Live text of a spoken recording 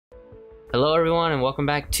Hello everyone and welcome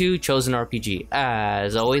back to Chosen RPG.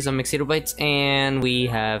 As always, I'm xHitoBiteZ and we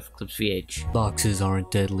have Clipsvh. Boxes aren't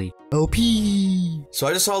deadly. OP! So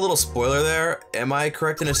I just saw a little spoiler there. Am I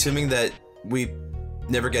correct in assuming that we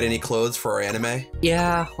never get any clothes for our anime?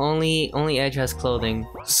 Yeah, only Edge has clothing.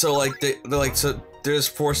 So like they're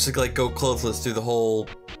just forced to like go clothless through the whole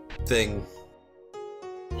thing.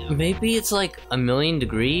 Maybe it's like 1,000,000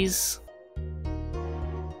 degrees?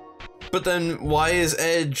 But then why is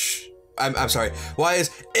Edge... I'm sorry, why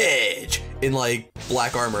is Edge in like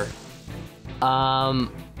black armor?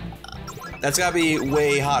 That's gotta be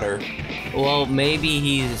way hotter. Well, maybe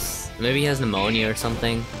he has pneumonia or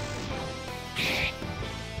something.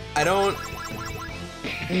 I don't...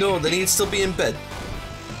 No, then he'd still be in bed.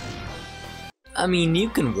 I mean, you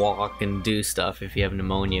can walk and do stuff if you have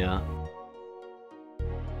pneumonia.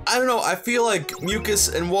 I don't know, I feel like mucus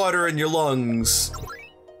and water in your lungs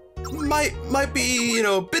might be, you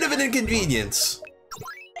know, a bit of an inconvenience.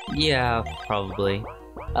 Yeah, probably.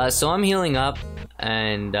 So I'm healing up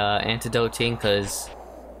and antidoting because,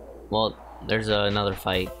 well, there's another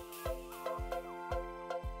fight.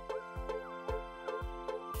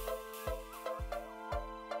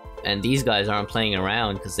 And these guys aren't playing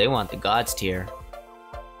around because they want the Gods tier.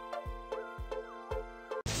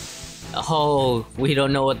 Oh, we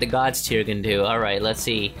don't know what the Gods tier can do. Alright, let's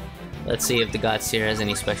see. Let's see if the Gods tier has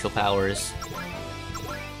any special powers.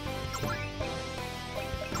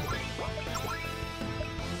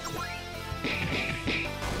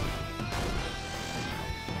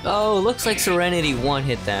 Oh, looks like Serenity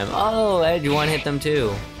one-hit them. Oh, Edge one-hit them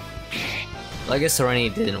too. Well, I guess Serenity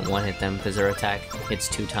didn't one-hit them because their attack hits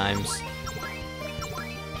 2 times.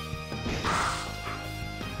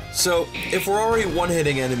 So, if we're already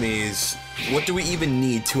one-hitting enemies, what do we even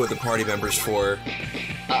need 2 other party members for?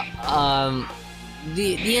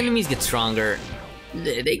 The enemies get stronger.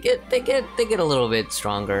 They get a little bit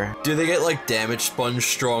stronger. Do they get like damage sponge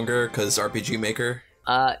stronger because RPG Maker?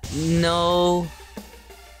 No.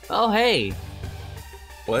 Oh, hey.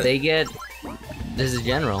 What? They get... This is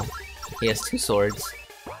General. He has 2 swords.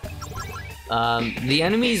 The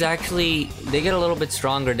enemies actually, they get a little bit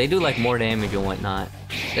stronger. They do like more damage and whatnot.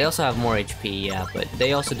 They also have more HP, yeah, but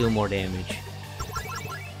they also do more damage.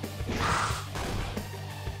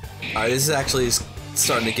 Alright, this is actually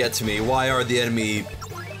starting to get to me. Why are the enemy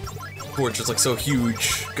portraits like so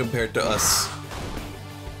huge compared to us?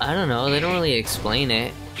 I don't know, they don't really explain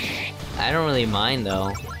it. I don't really mind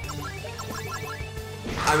though.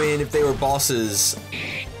 I mean, if they were bosses,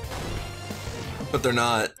 but they're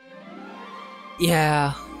not.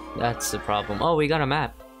 Yeah, that's the problem. Oh, we got a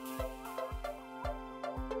map.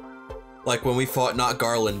 Like when we fought Not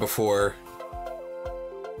Garland before.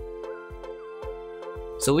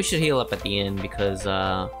 So we should heal up at the end because,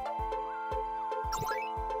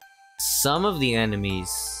 some of the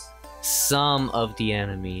enemies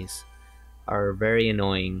are very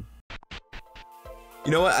annoying.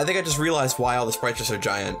 You know what? I think I just realized why all the sprites are so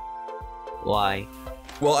giant. Why?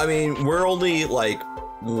 Well, I mean, we're only like,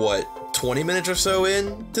 what, 20 minutes or so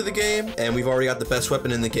into the game, and we've already got the best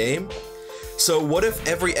weapon in the game. So what if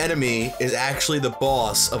every enemy is actually the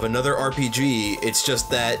boss of another RPG? It's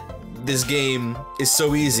just that this game is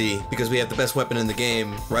so easy because we have the best weapon in the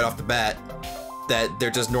game right off the bat that they're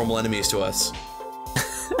just normal enemies to us.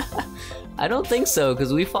 I don't think so,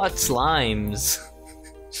 because we fought slimes.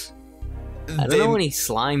 I don't know any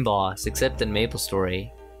slime boss except in Maple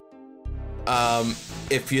Story.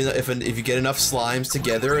 If you get enough slimes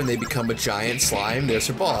together and they become a giant slime, there's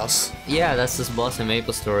your boss. Yeah, that's this boss in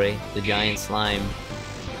Maple Story, the giant slime.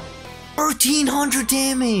 1,300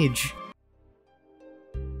 damage!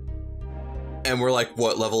 And we're like,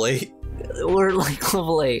 what, level 8? We're like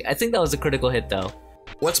level 8. I think that was a critical hit though.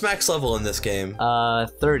 What's max level in this game?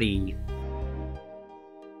 30.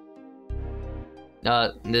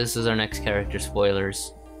 This is our next character,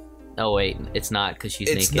 spoilers. Oh wait, it's not because she's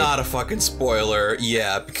naked. It's not a fucking spoiler,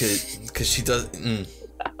 yeah, because she does.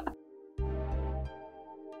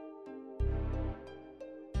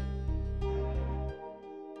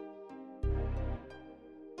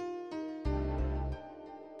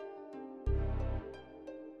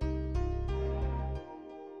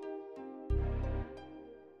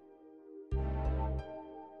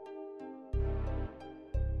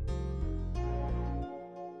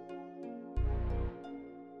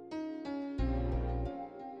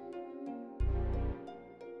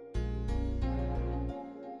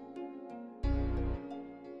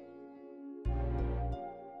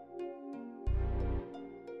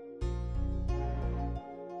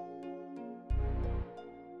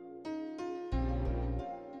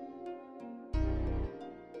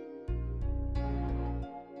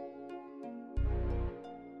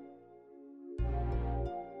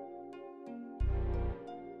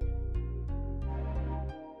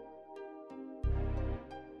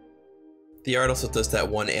 The art also does that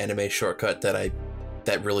one anime shortcut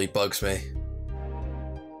that really bugs me.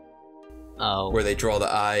 Oh. Where they draw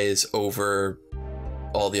the eyes over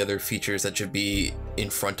all the other features that should be in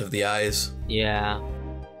front of the eyes. Yeah.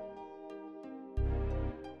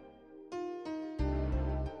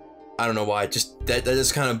 I don't know why, just that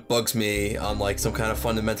just kind of bugs me on like some kind of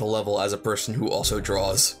fundamental level as a person who also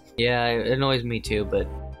draws. Yeah, it annoys me too, but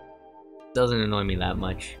it doesn't annoy me that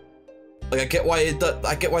much. Like I get why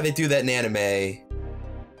they do that in anime,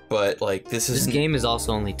 but like this game is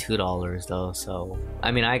also only $2 though, so I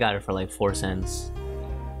mean I got it for like 4 cents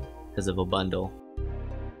because of a bundle.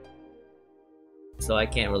 So I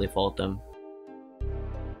can't really fault them.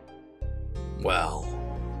 Well,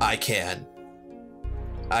 I can.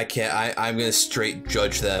 I'm gonna straight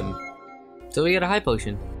judge them. So we get a high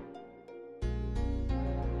potion.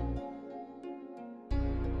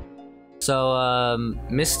 So,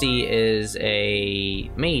 Misty is a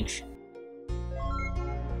mage.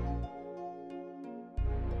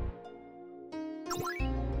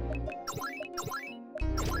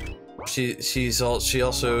 She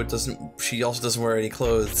also doesn't wear any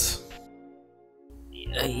clothes.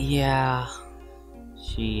 Yeah.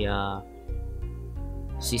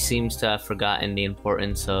 She seems to have forgotten the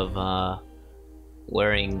importance of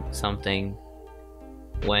wearing something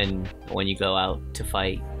when you go out to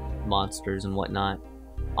fight monsters and whatnot.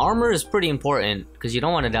 Armor is pretty important because you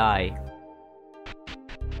don't want to die.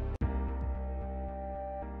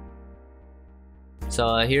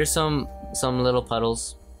 So here's some little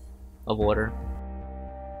puddles of water.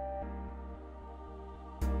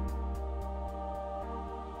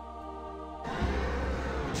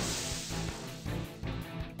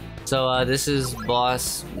 So this is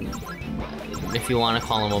boss, if you want to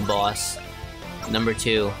call him a boss, number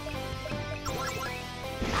 2.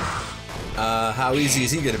 How easy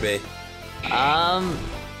is he gonna be?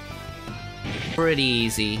 Pretty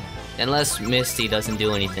easy, unless Misty doesn't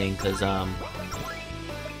do anything, cause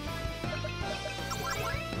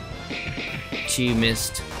she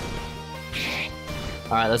missed.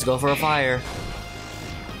 All right, let's go for a fire,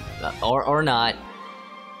 or not.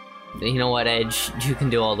 You know what, Edge? You can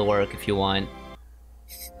do all the work if you want.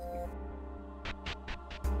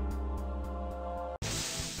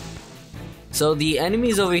 So the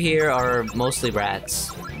enemies over here are mostly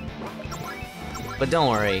rats. But don't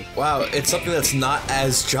worry. Wow, it's something that's not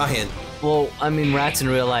as giant. Well, I mean, rats in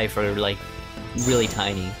real life are, like, really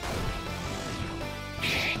tiny.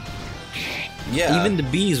 Yeah. Even the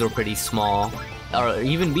bees were pretty small. Or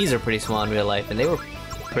even bees are pretty small in real life, and they were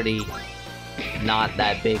pretty not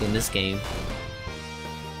that big in this game.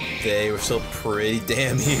 They were still pretty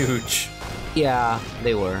damn huge. Yeah,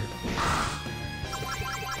 they were.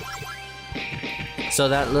 So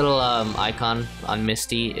that little icon on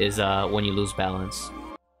Misty is when you lose balance.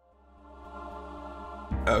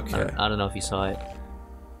 Okay. I don't know if you saw it.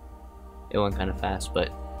 It went kind of fast,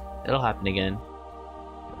 but it'll happen again.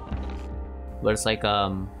 But it's like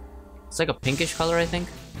a pinkish color, I think.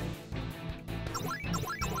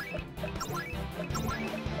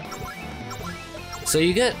 So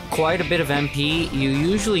you get quite a bit of MP. You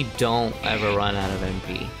usually don't ever run out of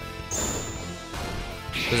MP.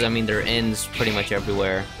 Because, I mean, there are inns pretty much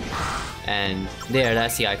everywhere. And there,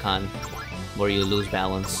 that's the icon where you lose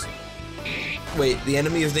balance. Wait, the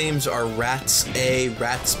enemies' names are Rats A,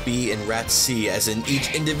 Rats B, and Rats C, as in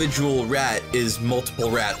each individual rat is multiple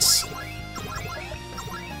rats.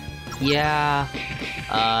 Yeah,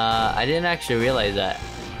 I didn't actually realize that.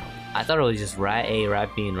 I thought it was just Rat A,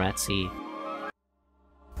 Rat B, and Rat C.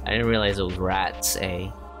 I didn't realize it was Rats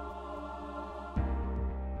A.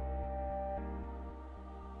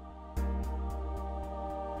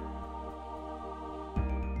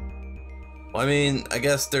 Well, I mean, I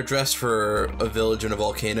guess they're dressed for a village in a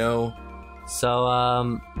volcano.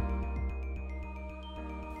 So,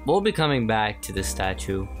 we'll be coming back to this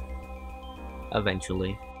statue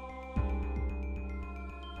eventually.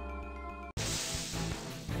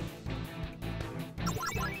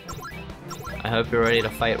 I hope you're ready to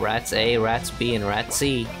fight Rats A, Rats B, and Rat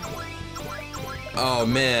C. Oh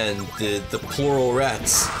man, the plural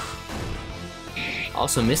rats.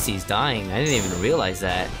 Also, Misty's dying. I didn't even realize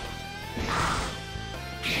that.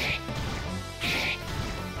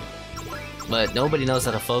 But nobody knows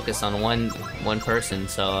how to focus on one person,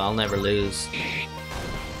 so I'll never lose.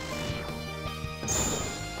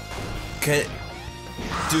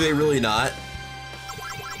 Do they really not?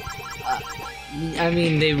 I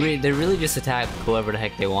mean, they really just attack whoever the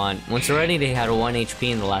heck they want. When Serenity had a 1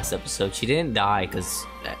 HP in the last episode, she didn't die because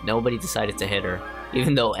nobody decided to hit her,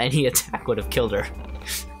 even though any attack would have killed her.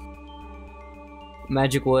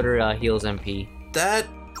 Magic water heals MP. That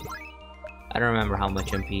I don't remember how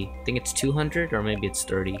much MP. I think it's 200 or maybe it's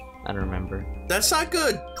 30. I don't remember. That's not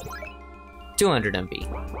good. 200 MP.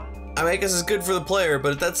 I mean, I guess it's good for the player,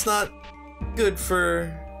 but that's not good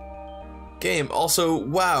for game. Also,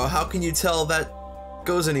 wow, how can you tell that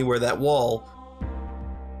goes anywhere, that wall?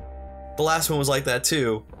 The last one was like that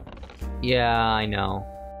too. Yeah, I know.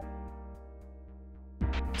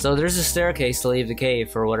 So there's a staircase to leave the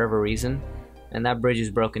cave for whatever reason, and that bridge is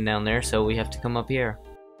broken down there, so we have to come up here.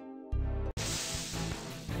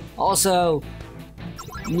 Also,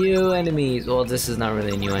 new enemies. Well, this is not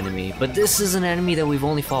really a new enemy, but this is an enemy that we've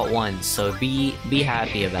only fought once, so be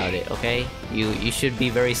happy about it, okay? You should be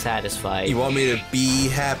very satisfied. You want me to be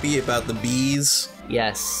happy about the bees?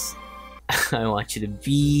 Yes. I want you to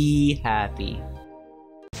be happy.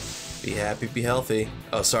 Be happy, be healthy.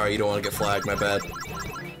 Oh, sorry, you don't want to get flagged, my bad.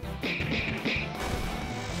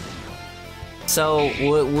 So,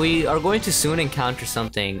 we are going to soon encounter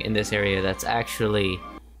something in this area that's actually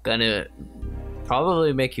gonna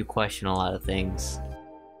probably make you question a lot of things.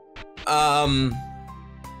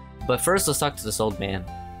 But first, let's talk to this old man.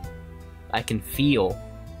 I can feel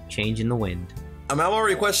change in the wind. I'm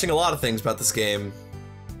already questioning a lot of things about this game.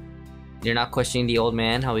 You're not questioning the old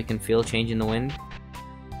man, how he can feel change in the wind?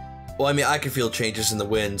 Well, I mean, I can feel changes in the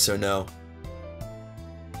wind, so no.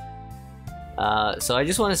 So I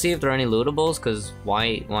just want to see if there are any lootables, because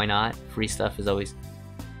why not? Free stuff is always...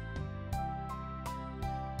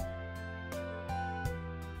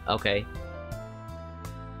 Okay.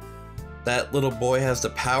 That little boy has the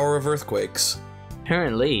power of earthquakes.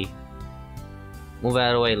 Apparently. Move out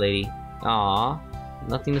of the way, lady. Aw,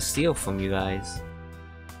 nothing to steal from you guys.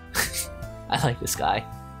 I like this guy.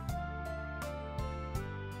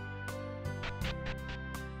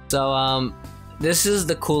 So, this is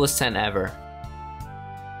the coolest tent ever.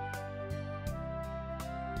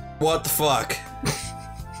 What the fuck?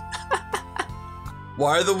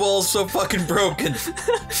 Why are the walls so fucking broken?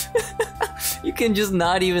 You can just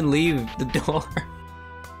not even leave the door.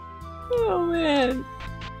 Oh man.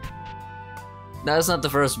 That's not the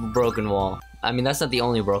first broken wall. I mean, that's not the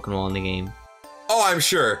only broken wall in the game. Oh, I'm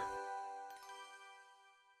sure.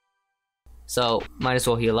 So, might as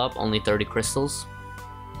well heal up, only 30 crystals.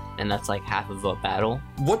 And that's like half of a battle.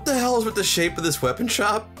 What the hell is with the shape of this weapon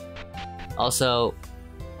shop? Also,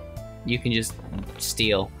 you can just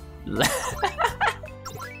steal.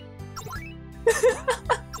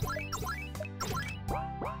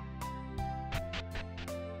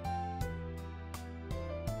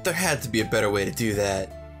 There had to be a better way to do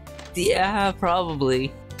that. Yeah,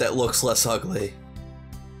 probably. That looks less ugly.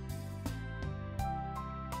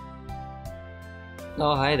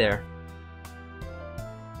 Oh, hi there.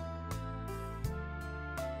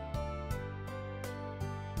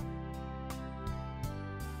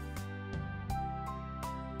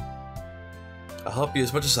 I'll help you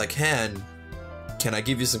as much as I can. Can I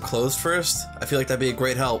give you some clothes first? I feel like that'd be a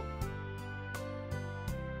great help.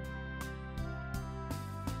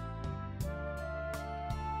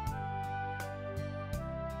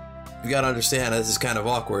 You gotta understand, this is kind of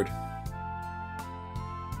awkward.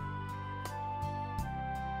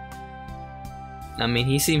 I mean,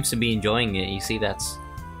 he seems to be enjoying it. You see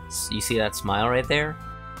that smile right there?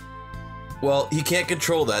 Well, he can't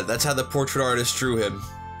control that. That's how the portrait artist drew him.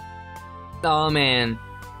 Oh man.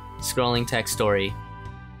 Scrolling text story.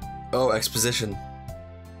 Oh, exposition.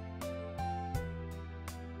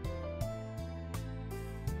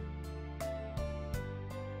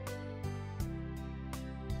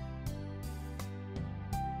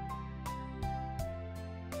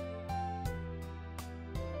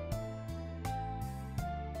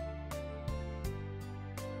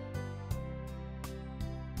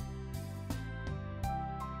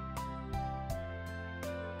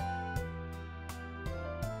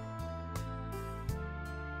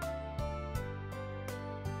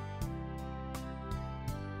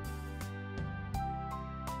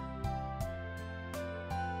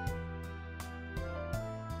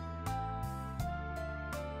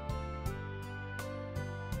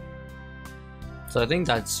 So I think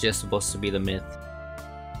that's just supposed to be the myth.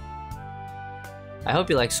 I hope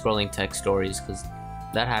you like scrolling text stories, because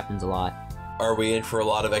that happens a lot. Are we in for a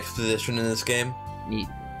lot of exposition in this game?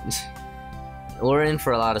 We're in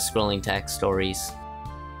for a lot of scrolling text stories.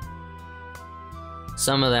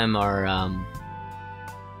 Some of them are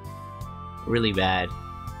really bad.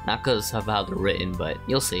 Not because of how they're written, but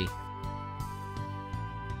you'll see.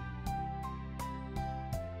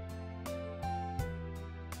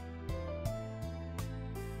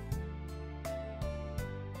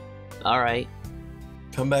 Alright.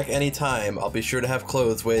 Come back anytime. I'll be sure to have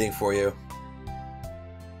clothes waiting for you.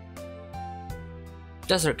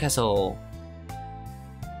 Desert Castle.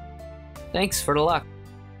 Thanks for the luck.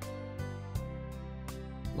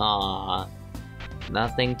 Aw,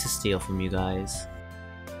 nothing to steal from you guys.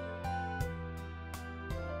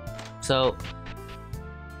 So,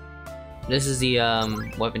 this is the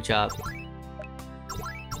weapon shop.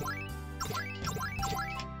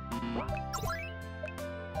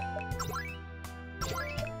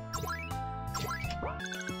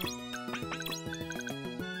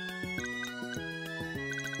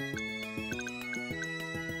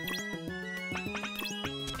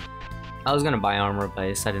 I was gonna buy armor, but I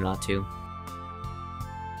decided not to.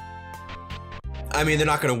 I mean, they're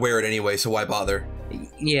not gonna wear it anyway, so why bother?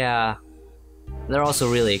 Yeah. They're also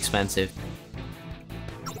really expensive.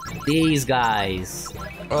 These guys.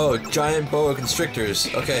 Oh, giant boa constrictors.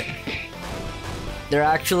 Okay. They're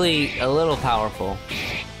actually a little powerful.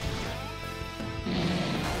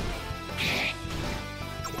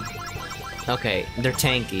 Okay, they're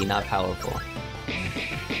tanky, not powerful.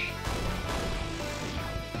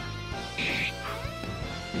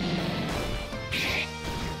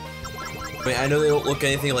 I mean, I know they don't look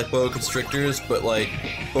anything like boa constrictors, but like,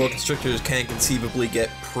 boa constrictors can conceivably get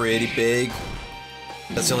pretty big.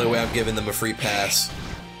 That's the only way I'm giving them a free pass.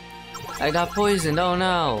 I got poisoned, oh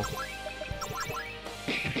no!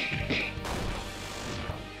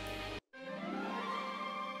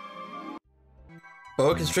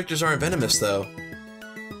 Boa constrictors aren't venomous, though.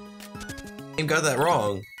 You got that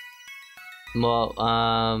wrong.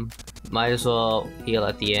 Well, might as well heal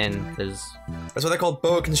at the end, because... That's why they're called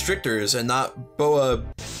boa constrictors and not boa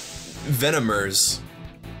venomers.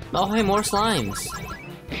 Oh, hey, more slimes!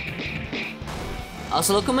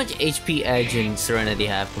 Also, look how much HP Edge and Serenity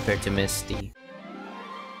have compared to Misty.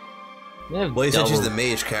 Well, you said she's the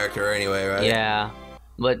mage character anyway, right? Yeah,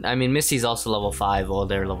 but I mean, Misty's also level 5 while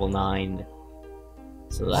they're level 9.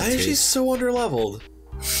 So why is she so underleveled?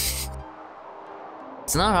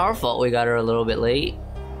 It's not our fault we got her a little bit late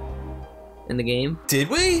in the game. Did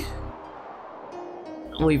we?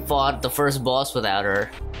 We fought the first boss without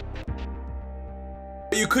her.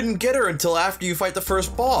 You couldn't get her until after you fight the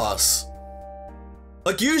first boss.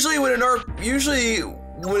 Like usually when a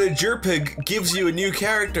Jerpig gives you a new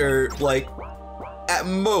character, like at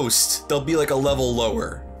most they'll be like a level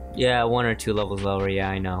lower. Yeah, 1 or 2 levels lower. Yeah,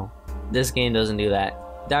 I know. This game doesn't do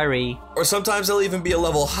that. Diary. Or sometimes they'll even be a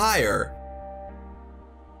level higher.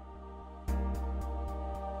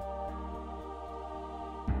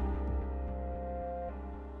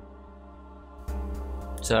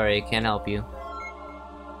 Sorry, can't help you.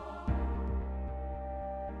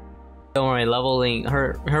 Don't worry, leveling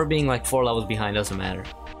her being like 4 levels behind doesn't matter.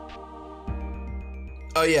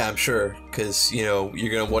 Oh yeah, I'm sure, because you know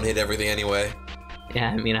you're gonna one-hit everything anyway.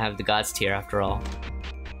 Yeah, I mean I have the Gods tier after all.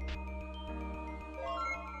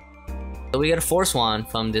 So we got a Force Wand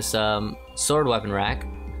from this sword weapon rack.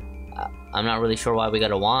 I'm not really sure why we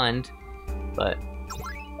got a wand, but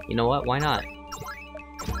you know what? Why not?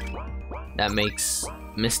 That makes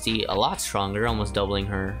Misty a lot stronger, almost doubling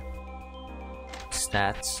her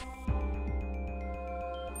stats.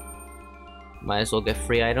 Might as well get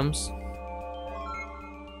free items.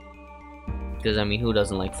 Because, I mean, who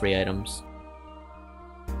doesn't like free items?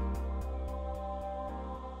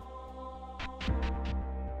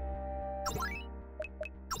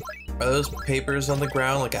 Are those papers on the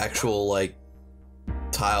ground like actual, like,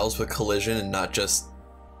 tiles with collision and not just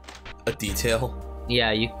a detail?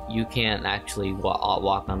 Yeah, you can't actually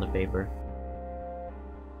walk on the paper.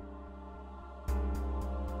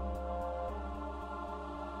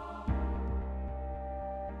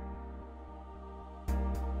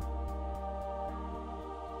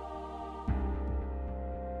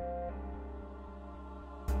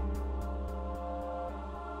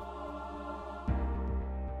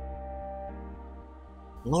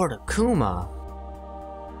 Lord Akuma.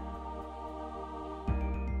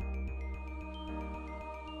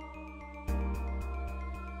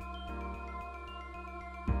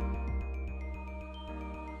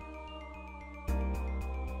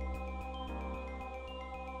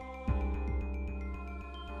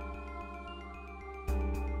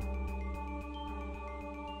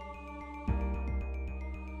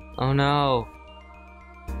 Oh no.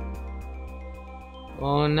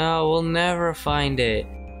 Oh no, we'll never find it.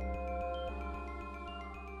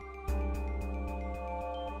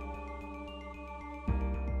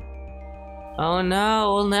 Oh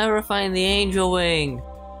no, we'll never find the angel wing.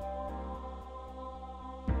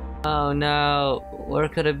 Oh no, where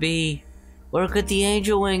could it be? Where could the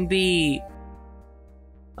angel wing be?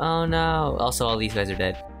 Oh no. Also, all these guys are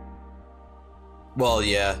dead. Well,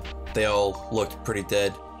 yeah, they all looked pretty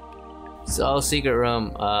dead. So, secret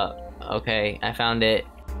room. Okay, I found it.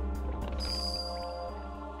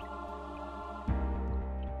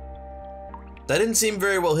 That didn't seem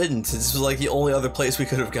very well hidden, since this was like the only other place we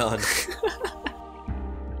could have gone.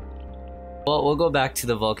 Well, we'll go back to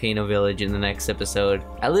the volcano village in the next episode.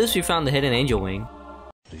 At least we found the hidden angel wing.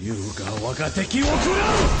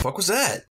 Fuck was that?